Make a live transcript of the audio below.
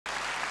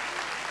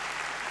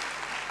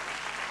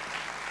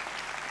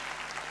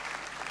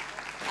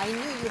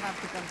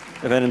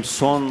Efendim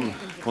son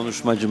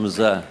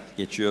konuşmacımıza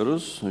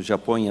geçiyoruz.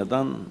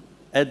 Japonya'dan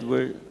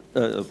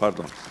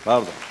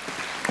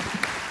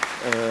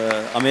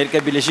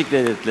Amerika Birleşik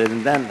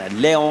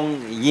Devletleri'nden Leong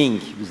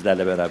Ying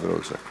bizlerle beraber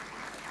olacak.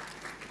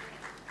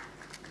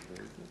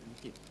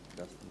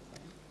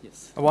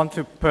 I want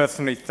to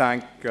personally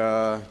thank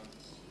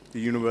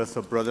the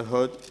Universal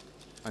Brotherhood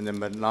and the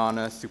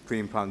Mevlana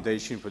Supreme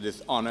Foundation for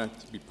this honor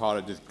to be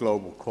part of this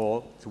global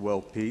call to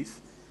world peace.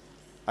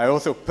 I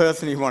also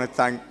personally want to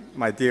thank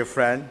my dear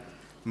friend,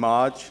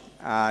 Marge,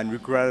 and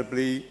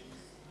regrettably,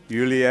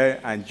 Yulia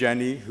and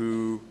Jenny,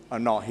 who are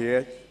not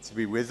here to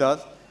be with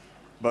us,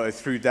 but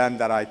it's through them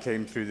that I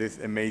came through this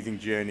amazing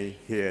journey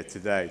here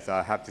today, so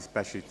I have to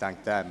especially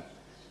thank them.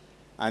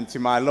 And to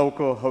my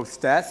local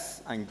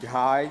hostess and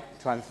guide,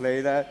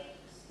 translator,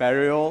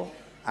 Burial,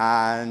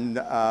 and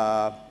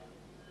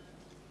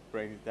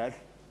brain is dead,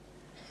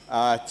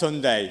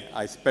 Tunde,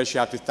 I especially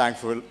have to thank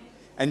for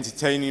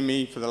entertaining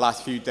me for the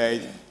last few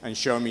days and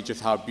showing me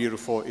just how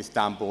beautiful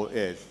Istanbul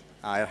is.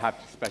 I have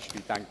to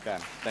especially thank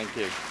them. Thank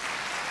you.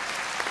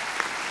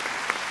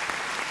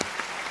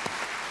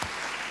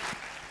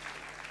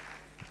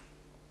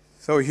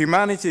 So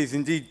humanity is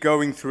indeed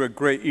going through a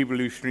great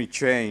evolutionary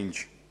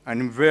change, and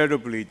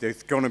invariably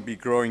there's going to be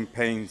growing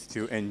pains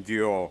to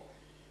endure.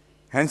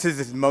 Hence it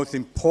is most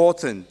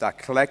important that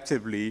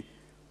collectively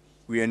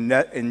we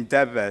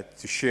endeavor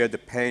to share the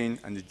pain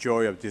and the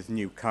joy of this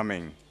new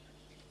coming.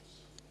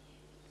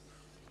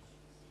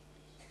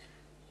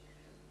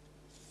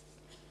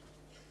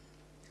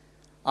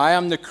 I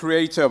am the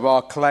creator of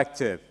our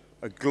collective,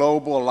 a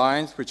global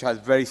alliance which has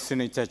very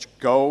synergetic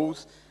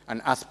goals and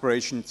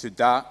aspirations to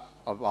that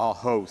of our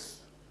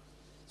hosts,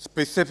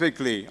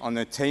 specifically on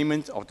the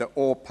attainment of the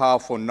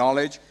all-powerful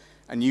knowledge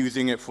and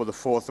using it for the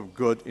force of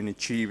good in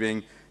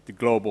achieving the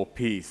global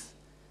peace.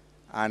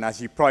 And as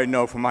you probably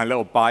know from my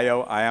little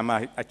bio, I am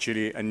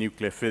actually a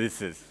nuclear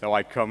physicist, so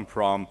I come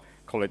from,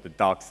 call it the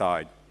dark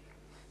side.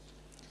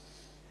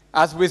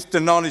 As with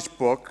the knowledge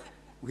book,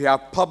 we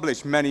have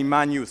published many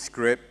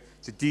manuscripts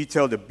to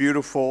detail the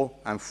beautiful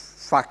and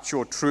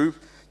factual truth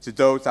to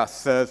those that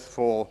thirst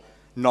for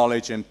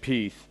knowledge and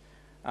peace.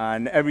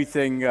 And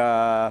everything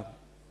my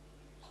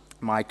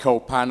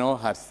co-panel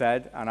has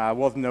said, and I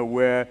wasn't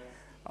aware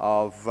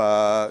of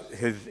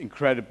his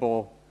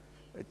incredible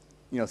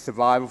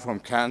survival from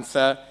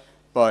cancer,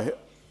 but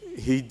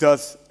he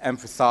does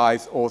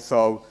emphasize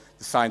also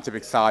the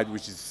scientific side,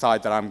 which is the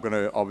side that I'm going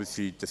to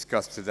obviously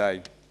discuss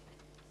today.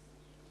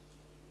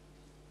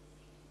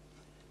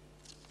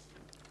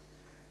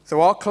 So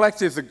our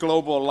collective is a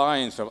global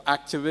alliance of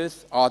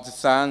activists,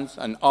 artisans,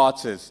 and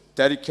artists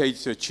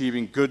dedicated to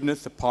achieving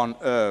goodness upon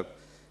earth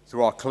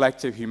through our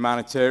collective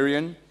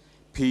humanitarian,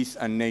 peace,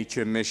 and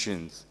nature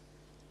missions.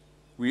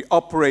 We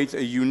operate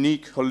a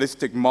unique,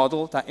 holistic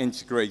model that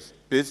integrates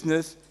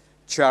business,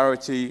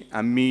 charity,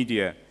 and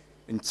media,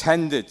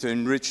 intended to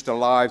enrich the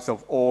lives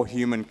of all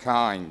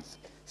humankind,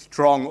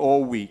 strong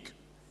or weak.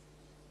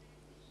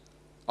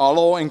 Our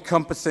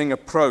all-encompassing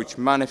approach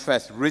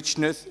manifests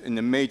richness in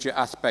the major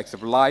aspects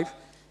of life,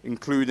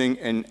 including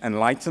in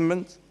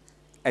enlightenment,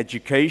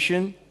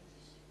 education,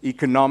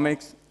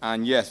 economics,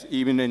 and yes,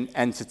 even in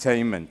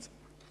entertainment.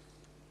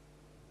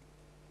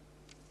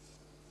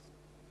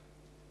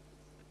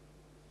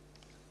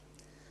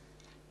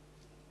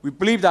 We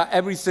believe that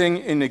everything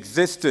in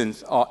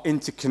existence are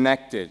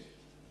interconnected,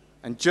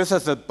 and just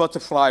as the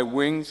butterfly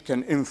wings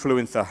can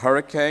influence a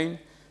hurricane,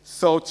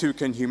 so too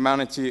can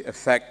humanity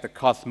affect the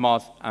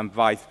cosmos and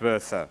vice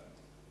versa.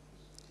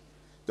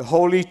 The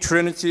holy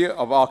trinity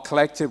of our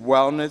collective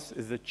wellness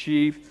is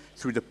achieved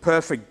through the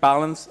perfect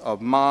balance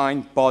of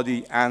mind,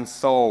 body, and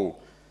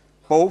soul,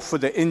 both for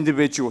the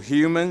individual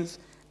humans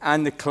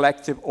and the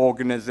collective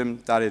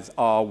organism that is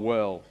our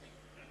world.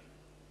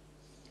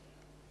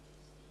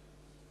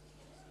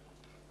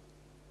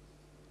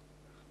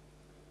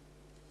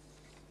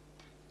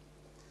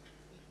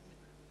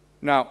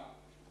 Now,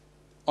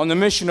 on the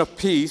mission of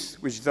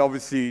peace, which is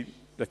obviously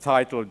the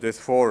title of this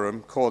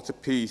forum, Call to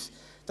Peace,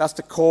 that's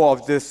the core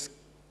of this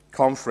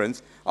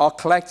conference. Our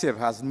collective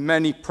has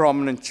many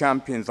prominent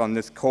champions on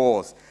this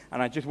cause,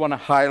 and I just want to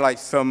highlight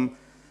some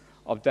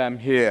of them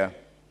here.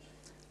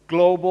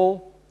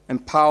 Global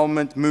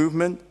Empowerment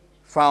Movement,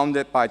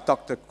 founded by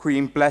Dr.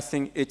 Queen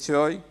Blessing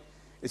Itoi,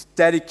 is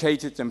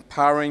dedicated to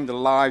empowering the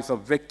lives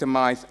of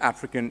victimized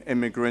African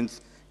immigrant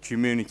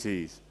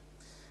communities.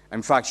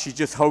 In fact, she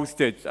just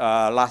hosted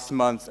last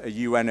month a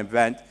UN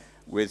event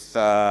with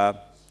the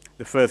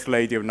First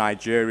Lady of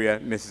Nigeria,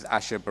 Mrs.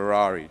 Asha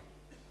Barari.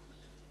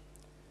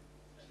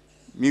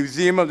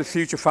 Museum of the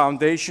Future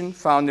Foundation,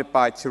 founded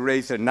by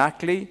Teresa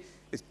Nackley,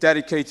 is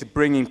dedicated to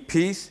bringing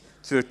peace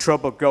to the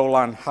troubled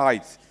Golan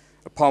Heights,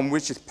 upon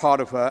which is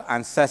part of her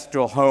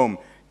ancestral home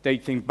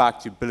dating back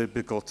to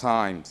biblical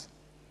times.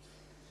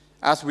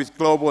 As with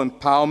Global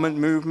Empowerment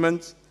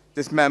Movement,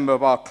 this member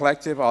of our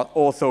collective are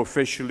also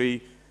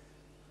officially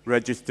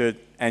registered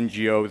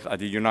NGOs at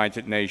the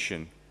United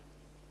Nations.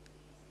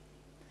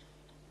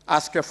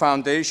 ASCA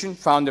Foundation,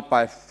 founded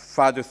by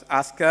Fadus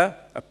Asker,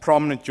 a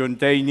prominent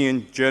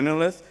Jordanian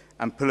journalist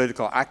and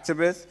political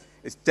activist,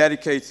 is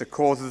dedicated to the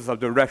causes of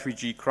the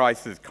refugee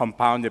crisis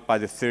compounded by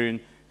the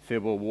Syrian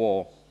civil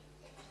war.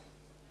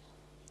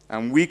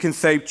 And We Can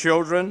Save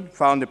Children,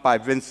 founded by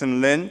Vincent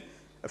Lin,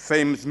 a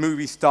famous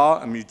movie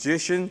star and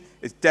musician,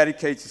 is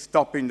dedicated to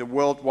stopping the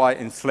worldwide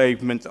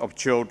enslavement of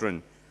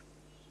children.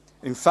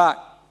 In fact,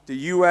 the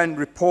UN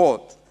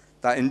reports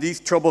that in these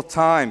troubled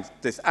times,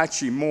 there's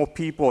actually more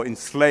people in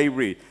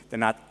slavery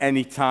than at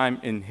any time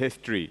in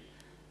history.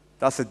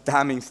 That's a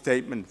damning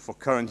statement for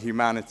current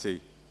humanity.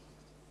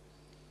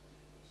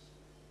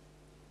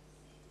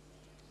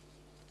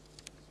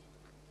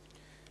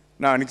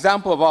 Now, an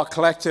example of our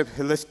collective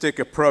holistic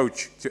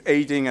approach to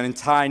aiding an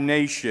entire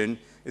nation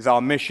is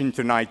our mission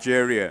to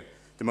Nigeria,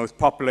 the most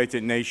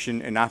populated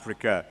nation in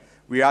Africa.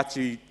 We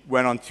actually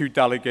went on 2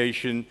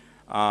 delegations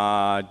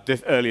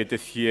earlier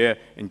this year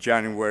in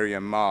January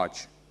and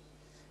March.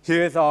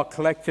 Here's our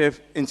collective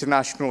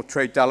international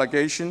trade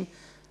delegation.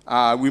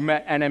 We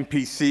met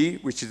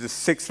NNPC, which is the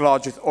 6th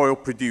largest oil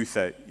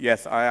producer.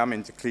 Yes, I am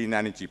into clean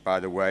energy, by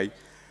the way.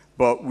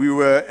 But we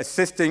were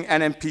assisting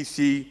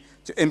NNPC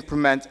to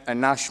implement a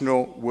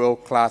national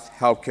world-class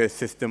healthcare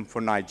system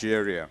for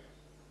Nigeria.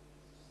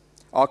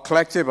 Our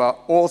collective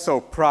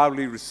also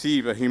proudly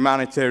received a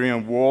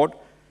humanitarian award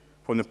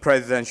from the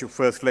Presidential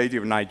First Lady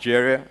of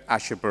Nigeria,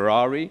 Asha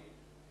Barari.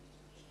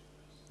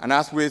 And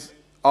as with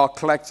our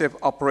collective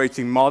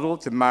operating model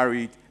to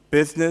marry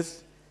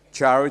business,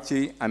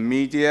 charity, and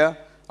media,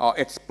 our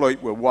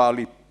exploits were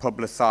widely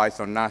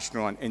publicized on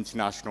national and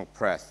international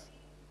press.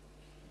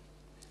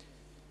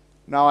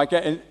 Now I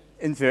get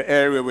into an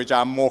area which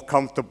I'm more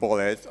comfortable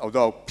with,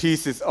 although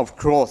peace is, of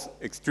course,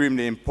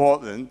 extremely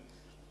important,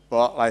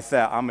 but like I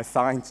said, I'm a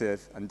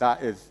scientist, and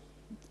that is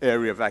the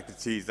area of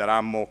expertise that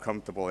I'm more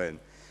comfortable in.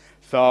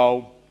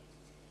 So,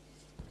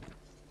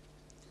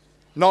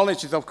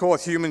 knowledge is, of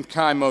course,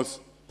 humankind's most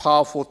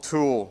powerful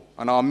tool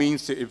and our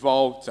means to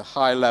evolve to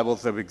high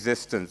levels of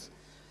existence.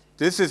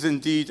 This is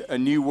indeed a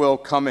new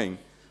world coming,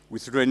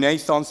 with a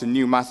renaissance in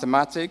new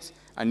mathematics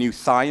and new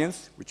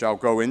science, which I'll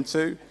go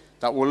into,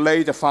 that will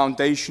lay the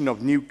foundation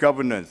of new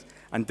governance,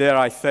 and dare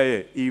I say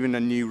it, even a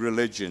new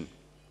religion.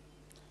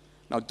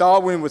 Now,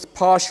 Darwin was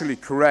partially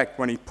correct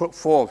when he put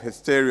forth his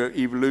theory of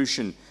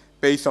evolution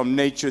based on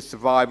nature's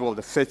survival of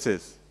the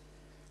fittest.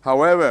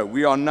 However,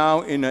 we are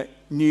now in a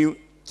new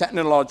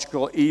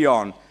technological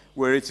eon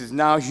where it is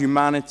now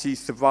humanity's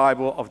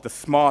survival of the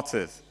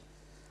smartest.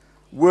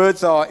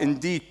 Words are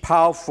indeed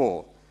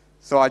powerful,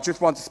 so I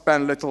just want to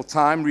spend a little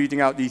time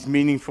reading out these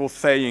meaningful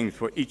sayings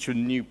for each of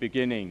the new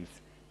beginnings.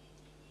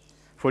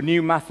 For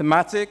new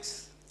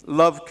mathematics,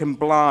 love can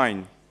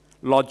blind,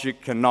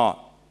 logic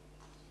cannot.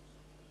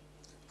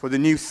 For the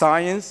new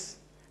science,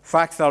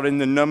 facts are in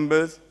the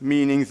numbers,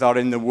 meanings are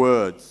in the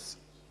words.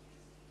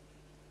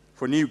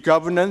 For new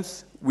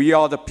governance, we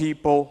are the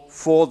people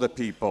for the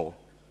people.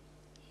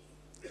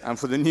 And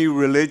for the new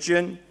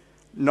religion,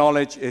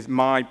 knowledge is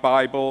my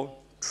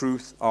Bible,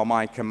 truth are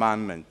my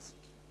commandments.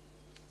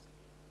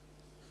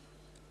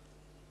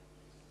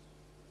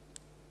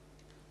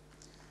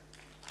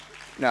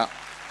 Now,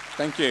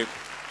 thank you.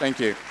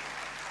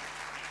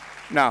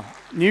 Now,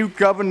 new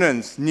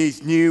governance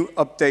needs new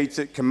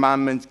updated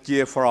commandments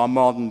geared for our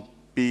modern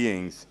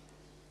beings.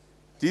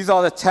 These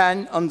are the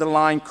 10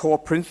 underlying core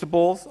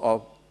principles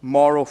of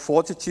moral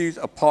fortitude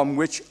upon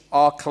which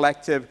our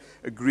collective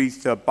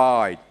agrees to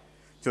abide,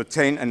 to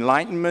attain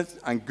enlightenment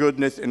and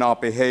goodness in our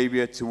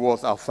behavior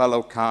towards our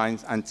fellow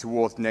kinds and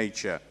towards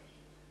nature.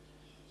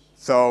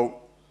 So,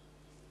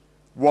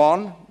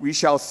 1, we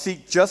shall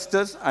seek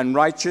justice and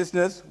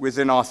righteousness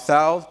within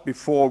ourselves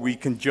before we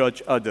can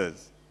judge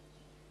others.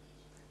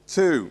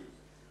 2,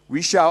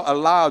 we shall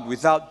allow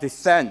without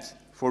dissent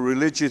for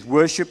religious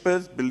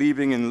worshippers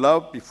believing in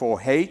love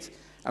before hate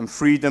and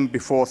freedom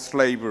before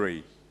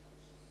slavery.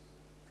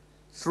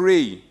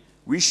 3,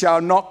 we shall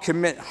not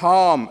commit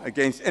harm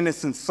against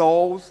innocent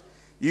souls,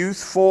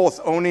 use force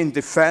only in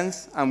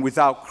defense and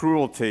without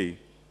cruelty.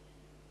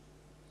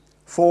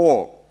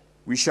 4,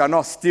 we shall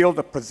not steal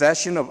the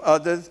possession of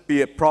others,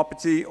 be it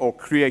property or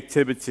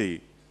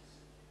creativity.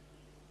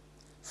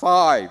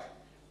 5,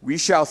 we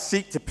shall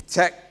seek to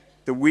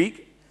protect the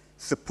weak,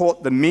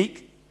 support the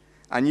meek,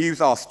 and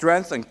use our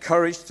strength and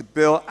courage to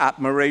build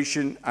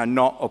admiration and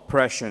not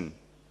oppression.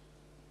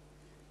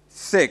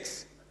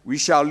 6, we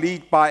shall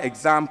lead by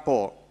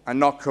example and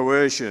not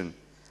coercion,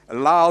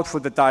 allow for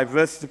the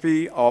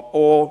diversity of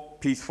all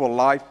peaceful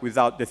life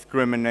without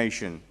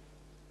discrimination.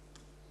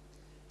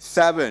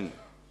 7,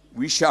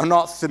 we shall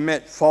not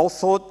submit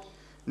falsehood,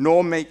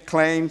 nor make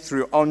claims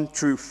through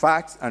untrue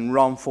facts and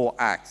wrongful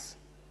acts.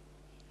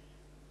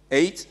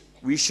 8,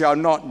 we shall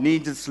not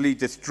needlessly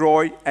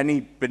destroy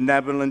any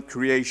benevolent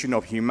creation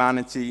of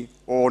humanity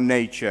or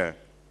nature.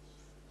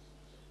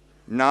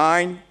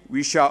 9,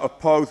 we shall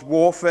oppose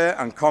warfare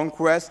and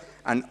conquest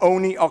and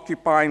only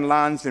occupying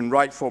lands in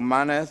rightful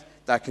manners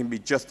that can be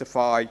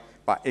justified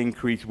by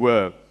increased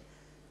worth.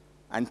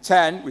 And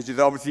 10, which is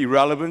obviously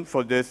relevant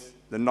for this,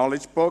 the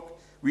knowledge book,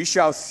 we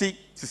shall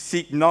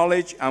seek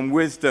knowledge and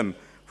wisdom,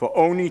 for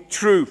only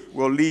truth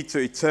will lead to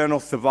eternal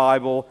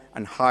survival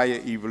and higher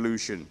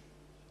evolution.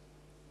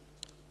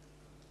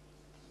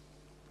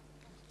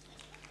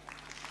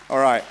 All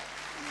right,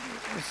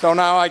 so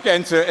now I get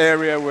into an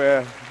area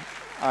where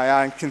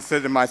I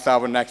consider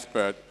myself an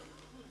expert.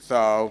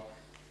 So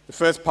the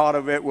first part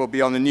of it will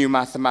be on the new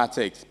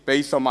mathematics,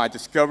 based on my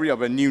discovery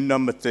of a new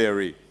number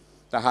theory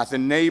that has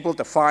enabled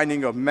the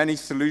finding of many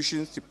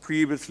solutions to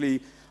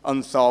previously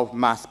unsolved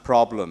math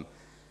problems.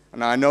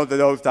 And I know that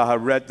those that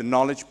have read the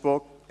knowledge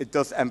book, it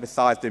does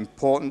emphasize the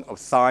importance of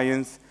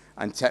science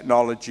and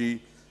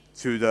technology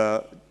to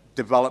the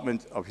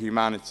development of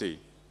humanity.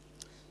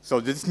 So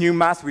this new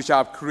math which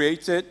I've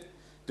created,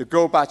 the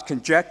Goldbach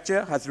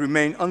conjecture, has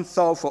remained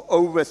unsolved for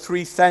over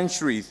 3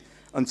 centuries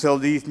until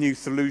these new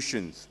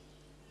solutions.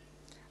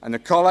 And the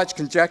Collage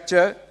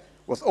conjecture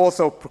was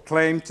also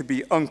proclaimed to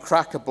be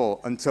uncrackable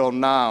until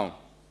now.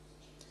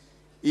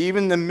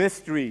 Even the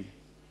mystery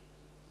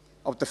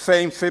of the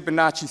famed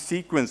Fibonacci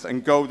sequence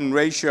and golden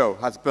ratio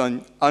has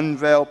been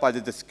unveiled by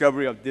the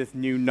discovery of this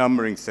new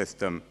numbering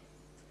system.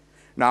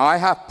 Now, I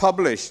have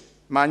published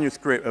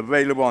manuscript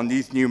available on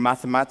these new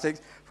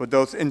mathematics for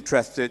those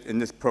interested in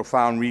this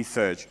profound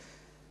research.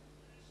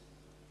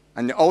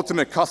 And the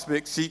ultimate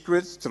cosmic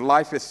secrets to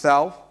life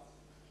itself,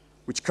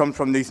 which come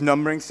from this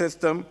numbering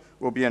system,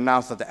 will be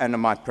announced at the end of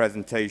my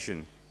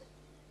presentation.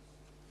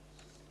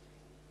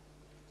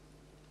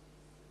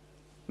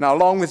 Now,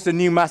 along with the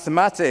new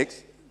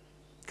mathematics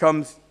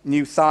comes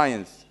new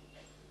science.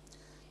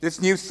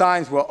 This new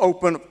science will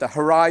open up the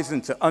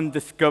horizon to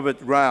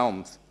undiscovered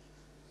realms.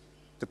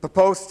 The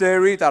proposed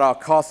theory that our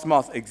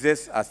cosmos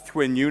exists as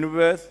twin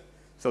universe,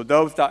 so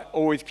those that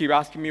always keep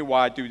asking me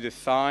why I do this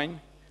sign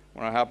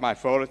when I have my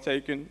photo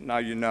taken, now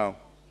you know.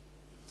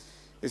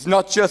 It's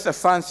not just a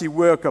fancy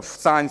work of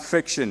science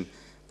fiction,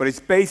 but it's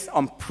based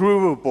on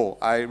provable,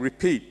 I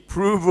repeat,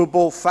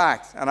 provable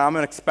facts. And I'm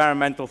an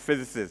experimental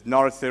physicist,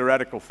 not a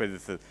theoretical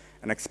physicist,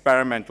 an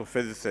experimental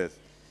physicist.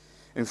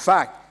 In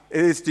fact,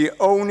 it is the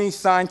only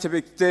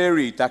scientific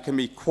theory that can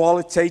be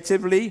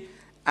qualitatively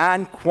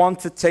and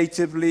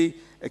quantitatively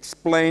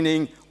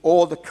explaining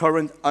all the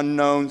current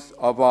unknowns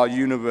of our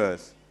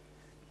universe.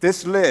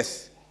 This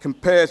list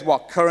compares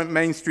what current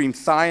mainstream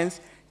science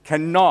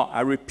cannot,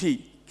 I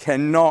repeat,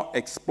 cannot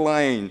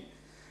explain,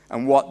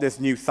 and what this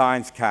new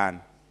science can.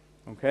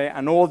 Okay?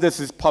 And all this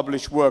is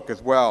published work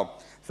as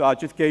well. So I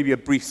just gave you a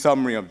brief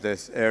summary of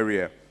this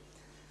area.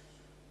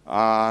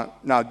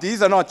 Now,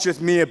 these are not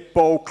just mere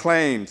bold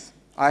claims.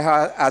 I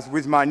have, as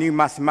with my new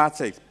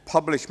mathematics,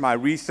 published my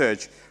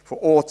research for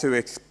all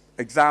to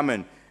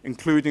examine,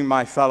 including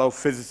my fellow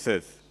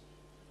physicists.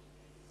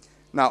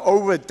 Now,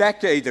 over a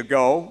decade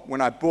ago,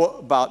 when I brought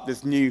about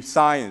this new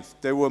science,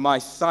 there were my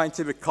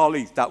scientific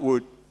colleagues that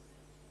would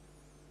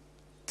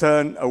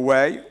turn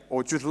away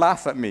or just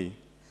laugh at me.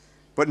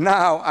 But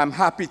now I'm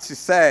happy to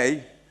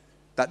say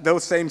that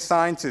those same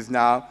scientists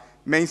now,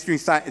 mainstream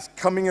science, is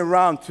coming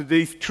around to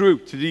these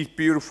truths, to these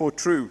beautiful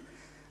truths.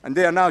 And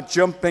they are now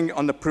jumping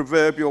on the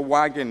proverbial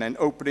wagon and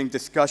opening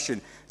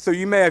discussion. So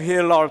you may have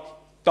heard a lot of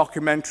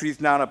documentaries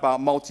now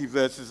about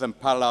multiverses and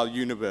parallel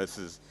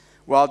universes.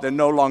 Well, they're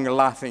no longer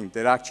laughing.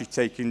 They're actually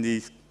taking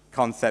these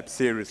concepts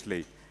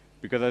seriously.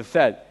 Because as I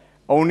said,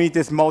 only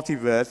this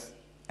multiverse,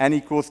 n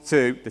equals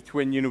 2, the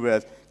twin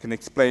universe, can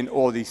explain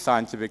all these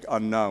scientific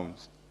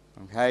unknowns.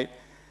 Okay?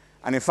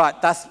 And in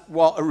fact, that's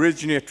what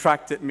originally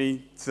attracted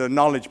me to the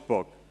knowledge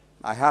book.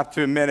 I have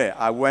to admit it.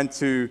 I went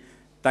to,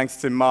 thanks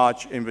to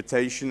Marge's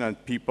invitation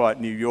and people at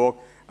New York,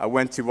 I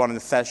went to one of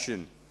the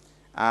sessions.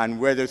 And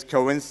where there's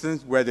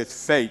coincidence, where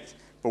there's fate,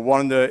 but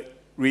one of the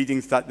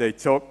readings that they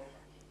took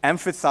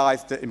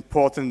emphasized the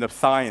importance of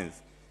science.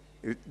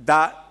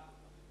 That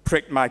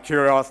pricked my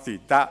curiosity.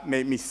 That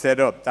made me sit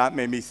up. That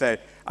made me say,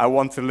 I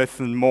want to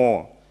listen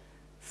more.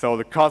 So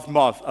the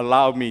cosmos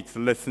allowed me to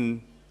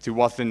listen to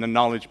what's in the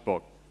knowledge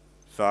book.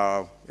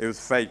 So it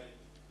was fate.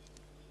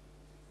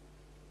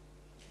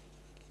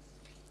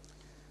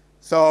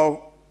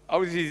 So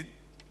obviously,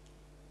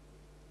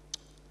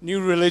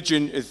 new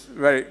religion is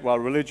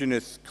religion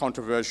is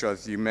controversial,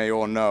 as you may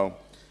all know.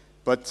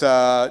 But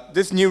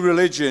this new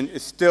religion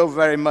is still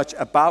very much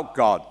about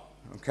God,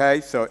 okay?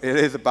 So it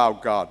is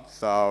about God.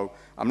 So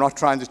I'm not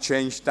trying to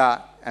change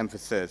that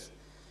emphasis.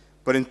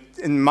 But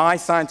in my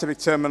scientific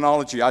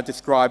terminology, I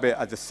describe it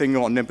as a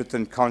single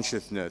omnipotent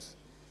consciousness.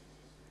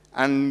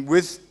 And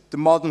with the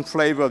modern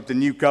flavor of the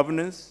new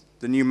governance,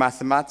 the new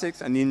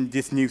mathematics, and in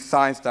this new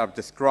science that I've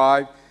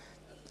described,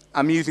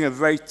 I'm using a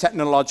very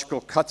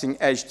technological cutting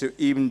edge to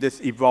even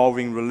this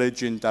evolving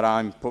religion that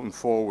I'm putting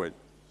forward,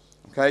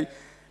 okay?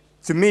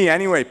 To me,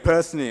 anyway,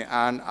 personally,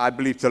 and I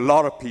believe to a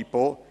lot of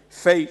people,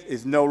 faith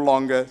is no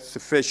longer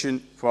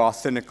sufficient for our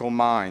cynical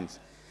minds.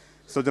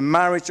 So the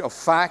marriage of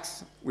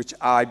facts, which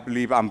I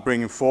believe I'm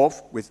bringing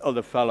forth with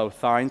other fellow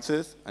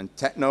scientists and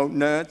techno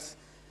nerds,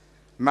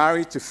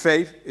 married to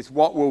faith is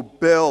what will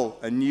build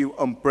a new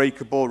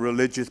unbreakable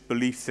religious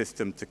belief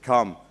system to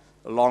come,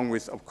 along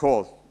with, of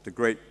course, the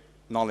great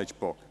knowledge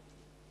book.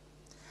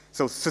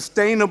 So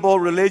sustainable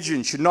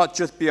religion should not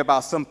just be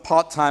about some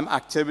part-time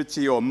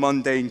activity or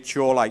mundane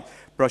chore like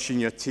brushing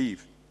your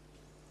teeth.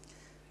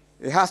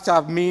 It has to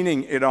have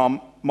meaning in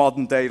our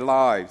modern day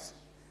lives,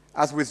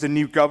 as with the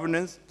new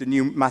governance, the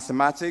new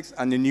mathematics,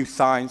 and the new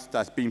science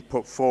that's been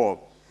put forward.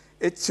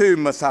 It too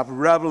must have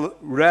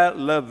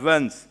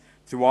relevance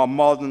to our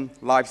modern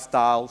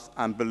lifestyles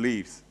and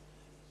beliefs.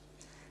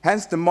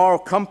 Hence, the moral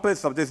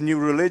compass of this new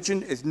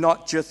religion is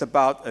not just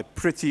about a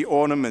pretty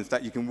ornament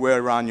that you can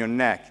wear around your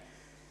neck.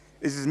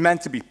 It is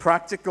meant to be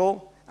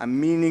practical and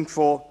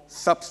meaningful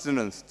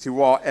substance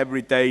to our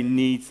everyday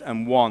needs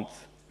and wants.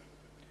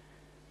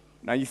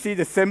 Now, you see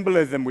the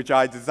symbolism which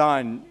I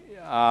designed.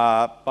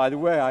 By the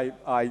way,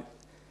 I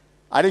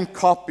didn't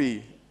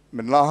copy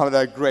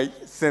Mevlana's great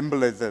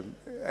symbolism.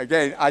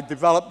 Again, I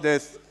developed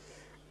this,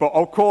 but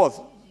of course,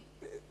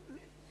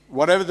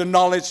 whatever the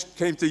knowledge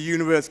came to the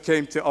universe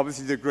came to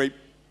obviously the great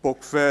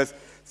book first,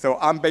 so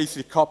I'm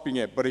basically copying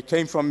it, but it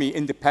came from me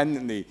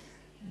independently,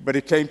 but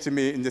it came to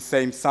me in the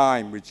same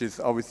sign, which is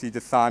obviously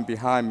the sign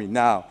behind me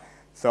now.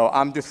 So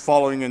I'm just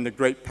following in the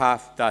great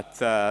path that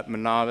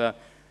Mevlana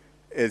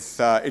is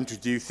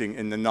introducing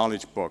in the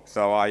knowledge book.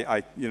 So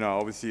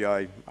obviously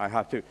I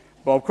have to,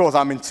 but of course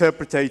I'm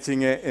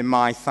interpreting it in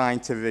my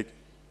scientific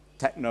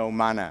techno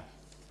manner.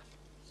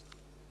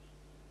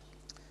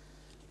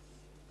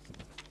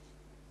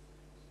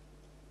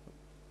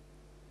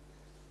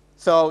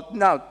 So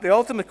now, the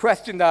ultimate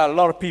question that a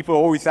lot of people are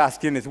always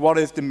asking is, what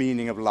is the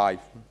meaning of life?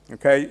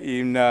 Okay,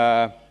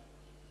 there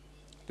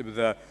was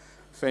a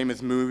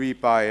famous movie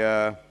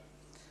by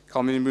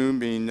Comedy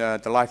movie,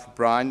 The Life of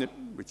Brian,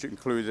 which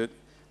included,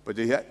 but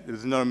there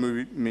was another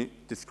movie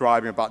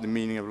describing about the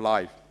meaning of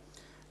life.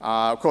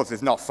 Of course,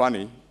 it's not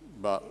funny,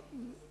 but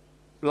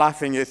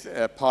laughing is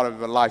part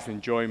of a life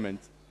enjoyment,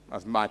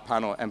 as my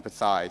panel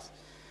emphasized.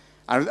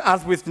 And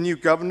as with the new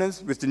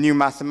governance, with the new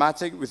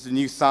mathematics, with the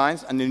new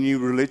science, and the new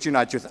religion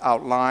I just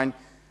outlined,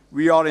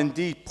 we are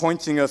indeed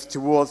pointing us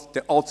towards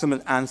the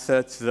ultimate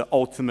answer to the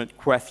ultimate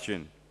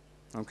question.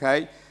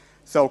 Okay?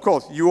 So, of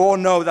course, you all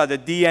know that the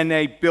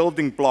DNA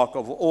building block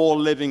of all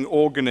living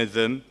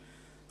organisms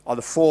are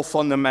the four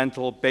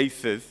fundamental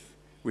bases,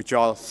 which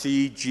are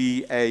C,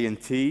 G, A, and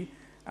T.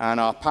 And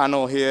our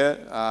panel here,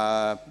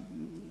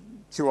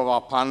 two of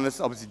our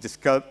panelists obviously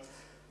discussed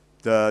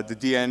the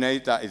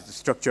DNA, that is the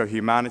structure of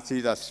humanity,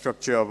 that's the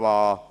structure of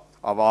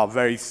our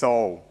very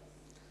soul.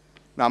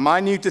 Now, my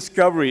new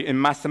discovery in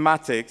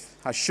mathematics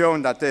has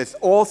shown that there's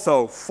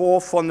also four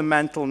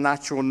fundamental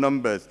natural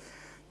numbers.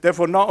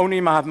 Therefore, not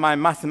only have my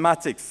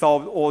mathematics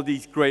solved all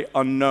these great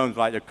unknowns,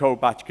 like the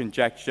Koch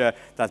conjecture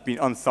that's been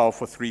unsolved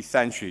for 3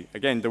 centuries.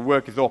 Again, the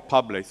work is all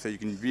public, so you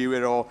can view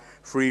it all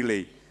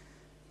freely.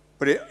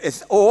 But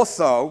it's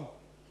also,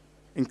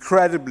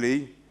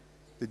 incredibly,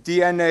 the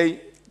DNA,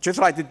 just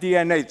like the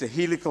DNA, the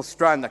helical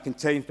strand that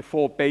contains the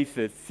four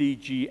bases, C,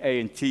 G, A,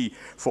 and T,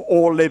 for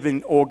all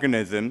living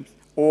organisms,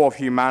 all of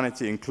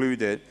humanity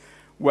included.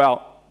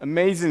 Well,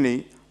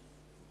 amazingly,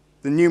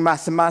 the new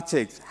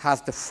mathematics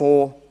has the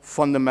four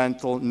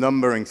fundamental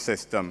numbering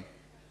system,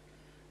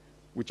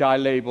 which I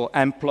label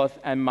n plus,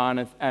 n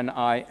minus,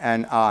 ni,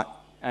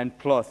 n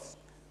plus,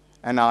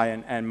 ni,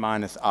 and n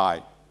minus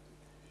I.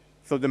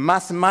 So the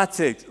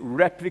mathematics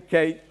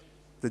replicate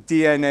the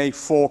DNA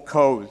 4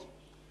 codes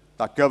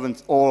that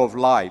governs all of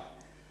life.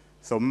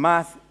 So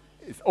math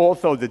is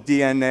also the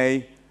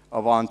DNA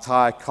of our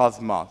entire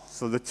cosmos.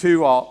 So the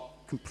two are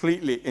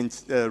completely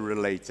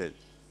interrelated.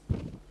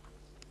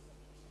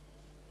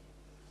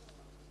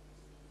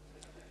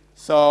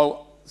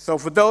 So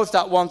for those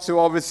that want to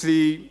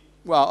obviously,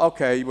 well,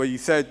 okay, well, you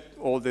said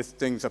all these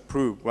things are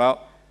proved.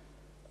 Well,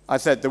 I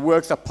said the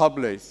works are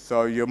published,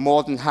 so you're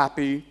more than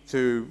happy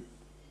to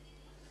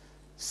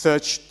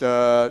search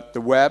the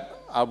web.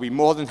 I'll be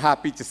more than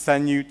happy to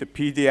send you the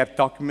PDF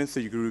documents so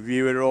you can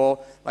review it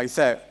all. Like I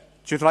said,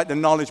 just like the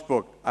knowledge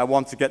book, I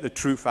want to get the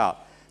truth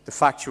out, the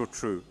factual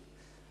truth.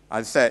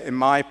 As I said, in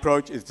my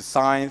approach is the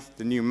science,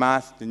 the new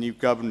math, the new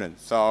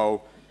governance.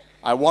 So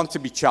I want to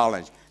be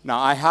challenged. Now,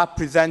 I have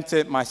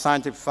presented my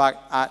scientific fact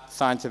at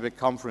scientific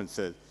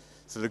conferences.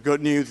 So the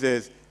good news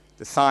is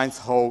the science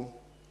holds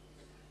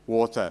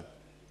water.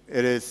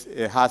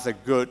 It has a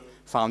good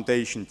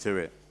foundation to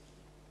it.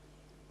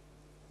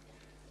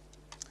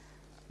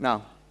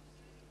 Now,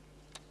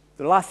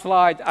 the last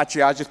slide,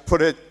 actually, I just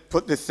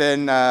put this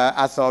in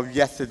as of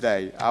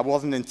yesterday. I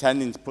wasn't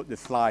intending to put this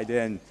slide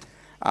in.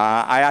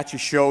 I actually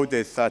showed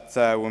this at,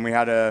 when we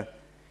had a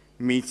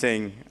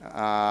meeting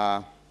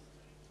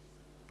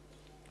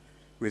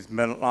with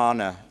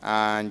Mevlana,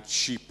 and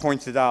she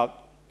pointed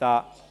out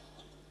that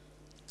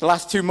the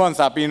last 2 months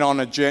I've been on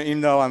a journey,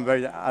 even though I'm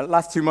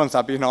last 2 months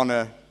I've been on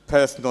a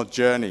personal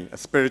journey, a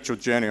spiritual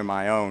journey of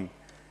my own.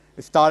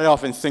 It started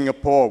off in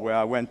Singapore, where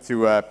I went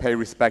to pay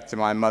respect to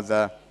my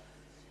mother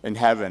in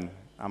heaven,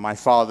 and my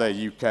father,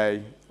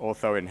 UK,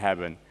 also in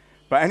heaven.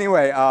 But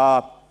anyway,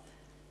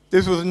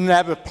 this was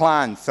never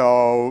planned,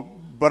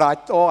 but I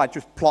thought I'd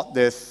just plot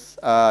this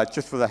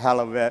just for the hell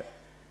of it.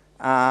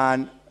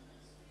 And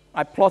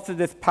I plotted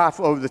this path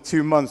over the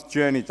 2 months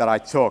journey that I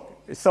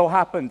took. It so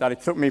happened that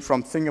it took me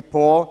from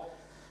Singapore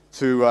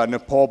to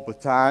Nepal,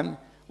 Bhutan,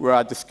 where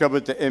I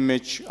discovered the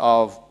image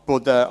of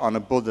Buddha on a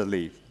Buddha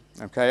leaf.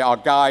 Okay, our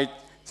guide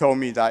told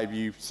me that if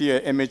you see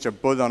an image of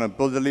Buddha on a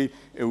Buddha leaf,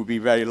 it would be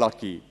very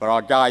lucky. But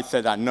our guide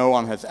said that no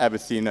one has ever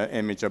seen an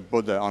image of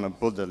Buddha on a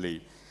Buddha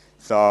leaf.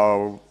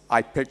 So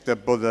I picked the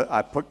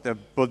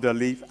Buddha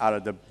leaf out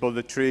of the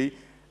Buddha tree,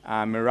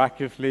 and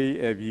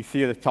miraculously, if you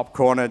see at the top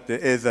corner, there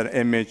is an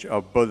image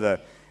of Buddha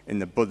in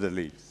the Buddha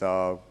leaf.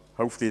 So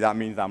hopefully that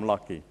means I'm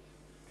lucky.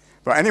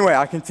 But anyway,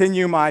 I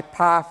continue my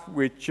path,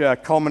 which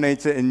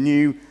culminated in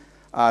new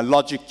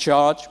logic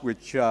charge,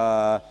 which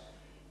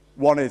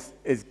one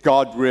is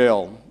God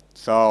real?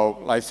 So,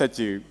 like I said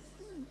to you,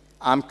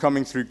 I'm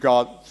coming through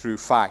God through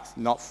facts,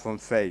 not from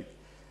faith.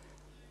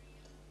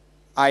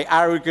 I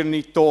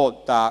arrogantly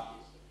thought that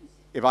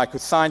if I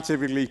could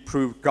scientifically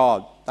prove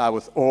God, that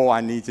was all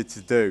I needed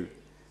to do.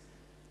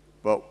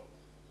 But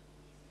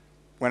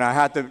when I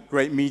had the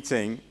great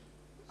meeting,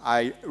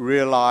 I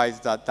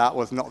realized that that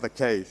was not the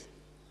case.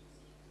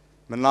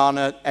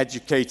 Mevlana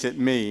educated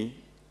me,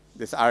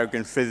 this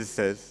arrogant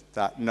physicist,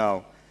 that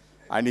no,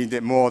 I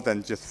needed more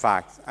than just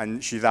facts,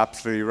 and she's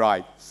absolutely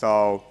right.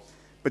 So,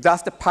 but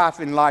that's the path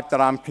in life that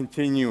I'm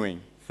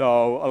continuing.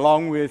 So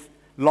along with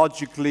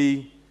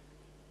logically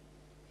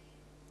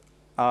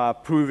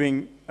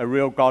proving a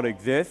real God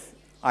exists,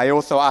 I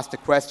also ask the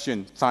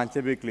question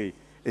scientifically,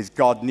 is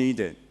God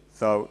needed?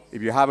 So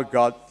if you have a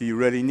God, do you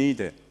really need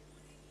it?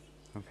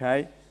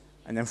 Okay?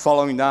 And then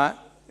following that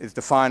is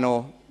the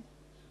final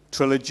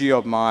trilogy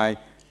of my,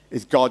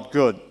 is God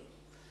good?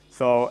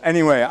 So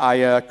anyway,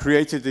 I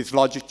created this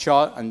logic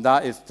chart, and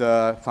that is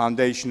the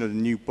foundation of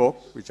the new book,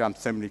 which I'm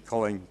simply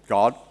calling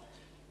God,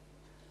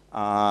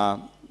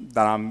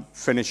 that I'm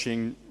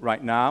finishing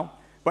right now.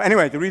 But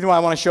anyway, the reason why I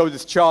want to show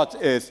this chart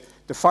is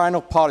the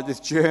final part of this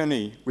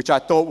journey, which I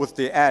thought was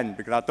the end,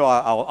 because I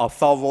thought I'll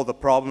solve all the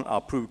problems, I'll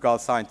prove God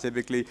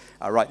scientifically,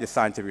 I'll write this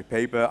scientific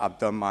paper, I've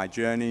done my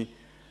journey.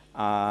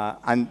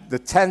 And the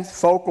 10th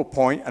focal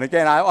point, and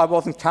again, I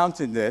wasn't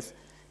counting this,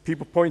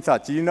 people point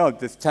out, do you know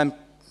there's 10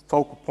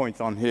 focal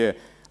points on here,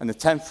 and the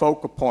 10th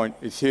focal point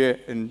is here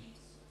in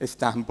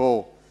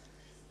Istanbul.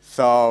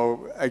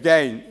 So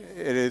again,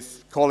 it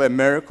is, call it a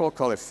miracle,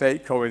 call it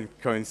fate,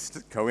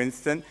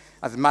 coincidence.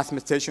 As a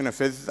mathematician and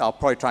physicist, I'll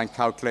probably try and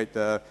calculate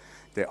the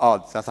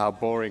odds. That's how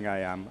boring I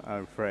am,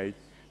 I'm afraid.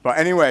 But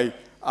anyway,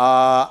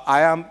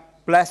 I am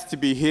blessed to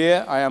be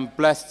here. I am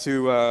blessed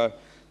to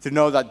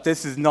know that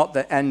this is not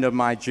the end of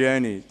my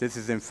journey. This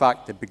is, in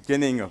fact, the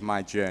beginning of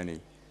my journey.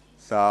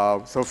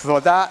 So for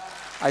that,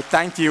 I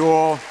thank you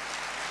all.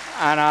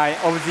 And I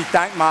obviously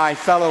thank my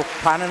fellow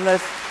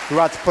panelists who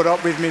had to put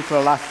up with me for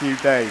the last few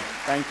days.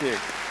 Thank you.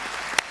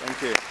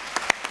 Thank you.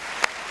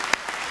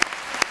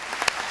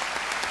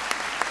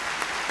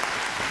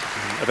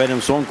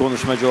 Efendim son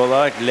konuşmacı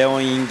olarak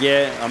Leong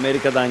Ying'e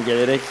Amerika'dan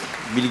gelerek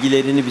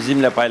bilgilerini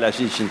bizimle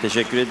paylaştığı için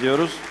teşekkür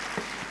ediyoruz.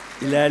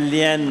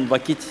 İlerleyen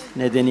vakit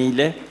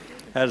nedeniyle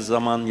her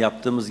zaman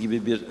yaptığımız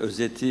gibi bir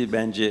özeti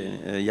bence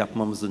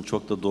yapmamızın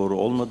çok da doğru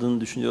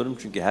olmadığını düşünüyorum.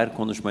 Çünkü her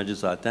konuşmacı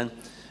zaten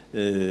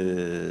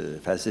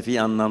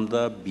felsefi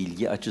anlamda,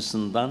 bilgi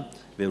açısından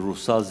ve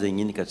ruhsal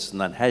zenginlik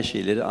açısından her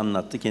şeyleri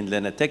anlattı.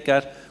 Kendilerine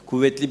tekrar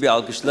kuvvetli bir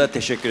alkışla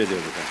teşekkür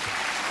ediyoruz efendim.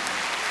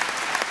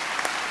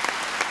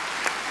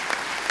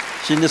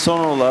 Şimdi son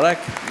olarak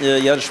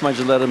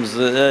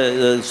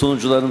yarışmacılarımızı,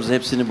 sunucularımızı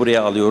hepsini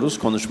buraya alıyoruz,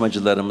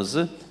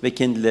 konuşmacılarımızı ve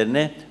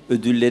kendilerine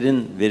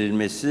ödüllerin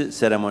verilmesi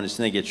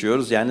seremonisine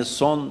geçiyoruz. Yani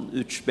son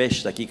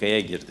 3-5 dakikaya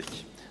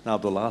girdik.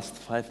 Now the last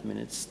 5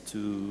 minutes to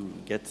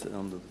get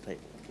on the table.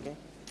 Okay?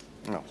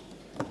 No.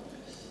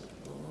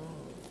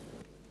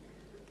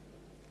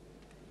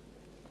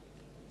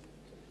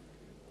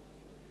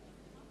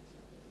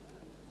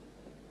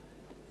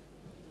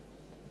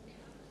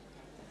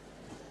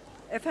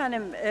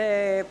 Efendim,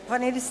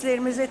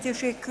 panelistlerimize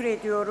teşekkür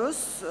ediyoruz.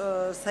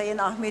 Sayın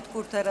Ahmet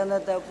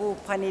Kurtaran'a da bu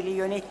paneli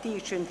yönettiği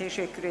için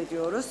teşekkür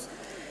ediyoruz.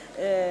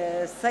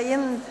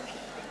 Sayın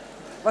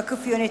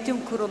Vakıf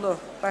Yönetim Kurulu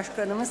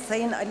Başkanımız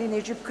Sayın Ali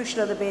Necip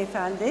Kışlalı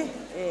Beyefendi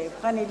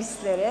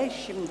panelistlere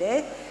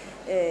şimdi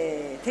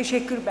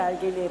teşekkür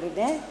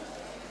belgelerini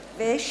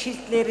ve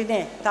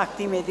şiltlerini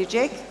takdim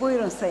edecek.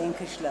 Buyurun Sayın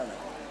Kışlalı.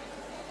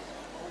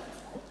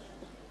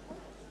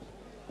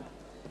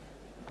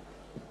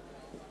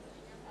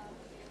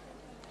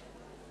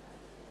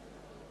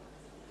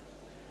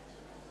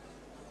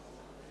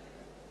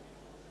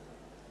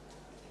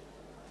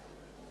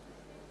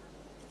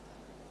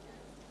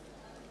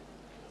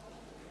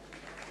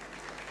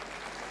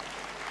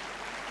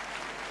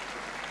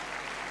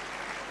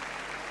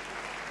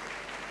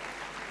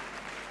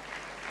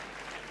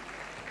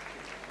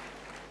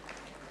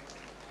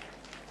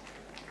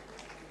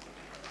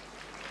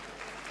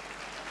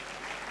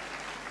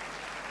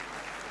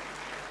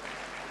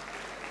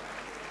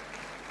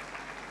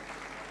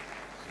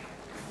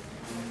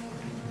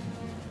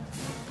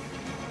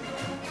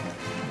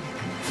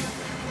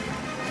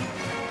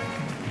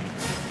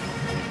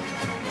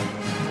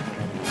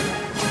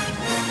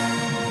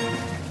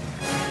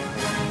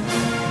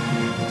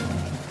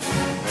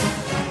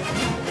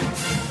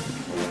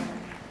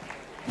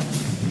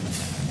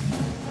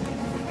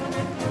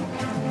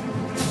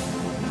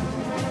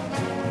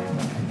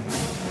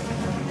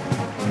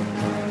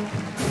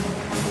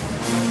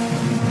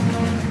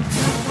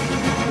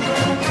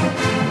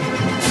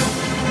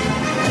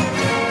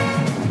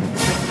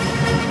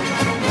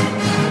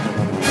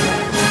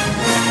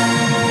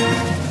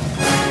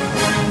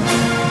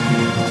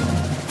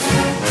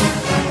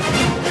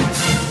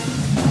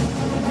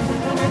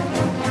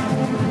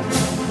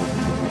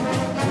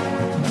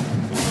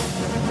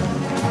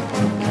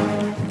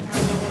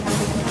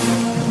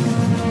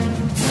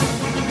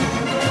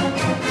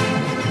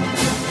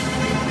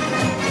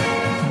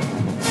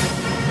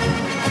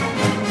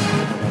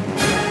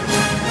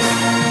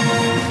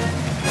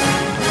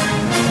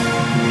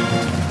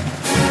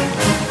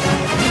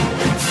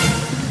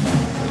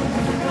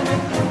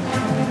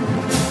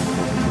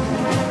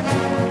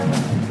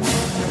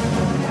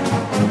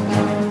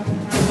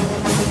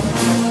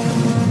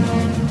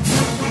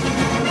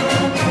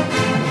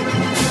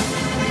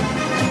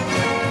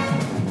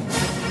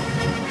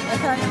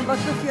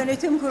 Vakıf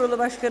Yönetim Kurulu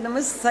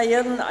Başkanımız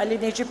Sayın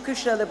Ali Necip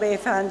Kışlalı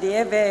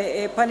Beyefendi'ye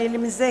ve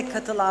panelimize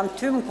katılan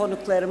tüm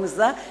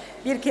konuklarımıza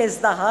bir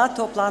kez daha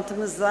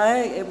toplantımıza,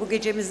 bu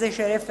gecemize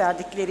şeref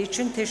verdikleri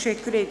için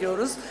teşekkür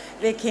ediyoruz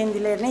ve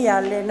kendilerini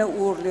yerlerine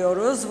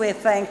uğurluyoruz. We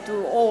thank to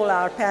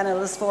all our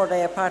panelists for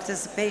their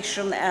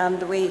participation and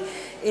we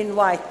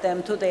invite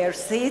them to their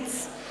seats.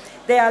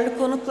 Değerli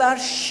konuklar,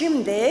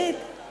 şimdi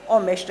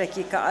 15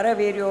 dakika ara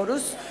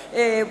veriyoruz.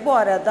 Bu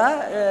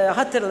arada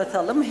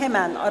hatırlatalım,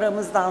 hemen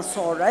aramızdan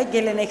sonra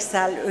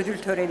geleneksel ödül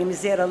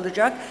törenimiz yer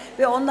alacak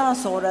ve ondan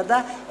sonra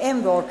da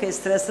Enve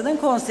Orkestrası'nın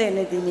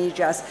konserini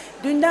dinleyeceğiz.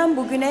 Dünden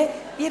bugüne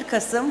 1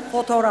 Kasım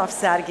fotoğraf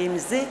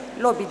sergimizi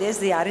lobide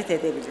ziyaret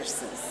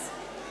edebilirsiniz.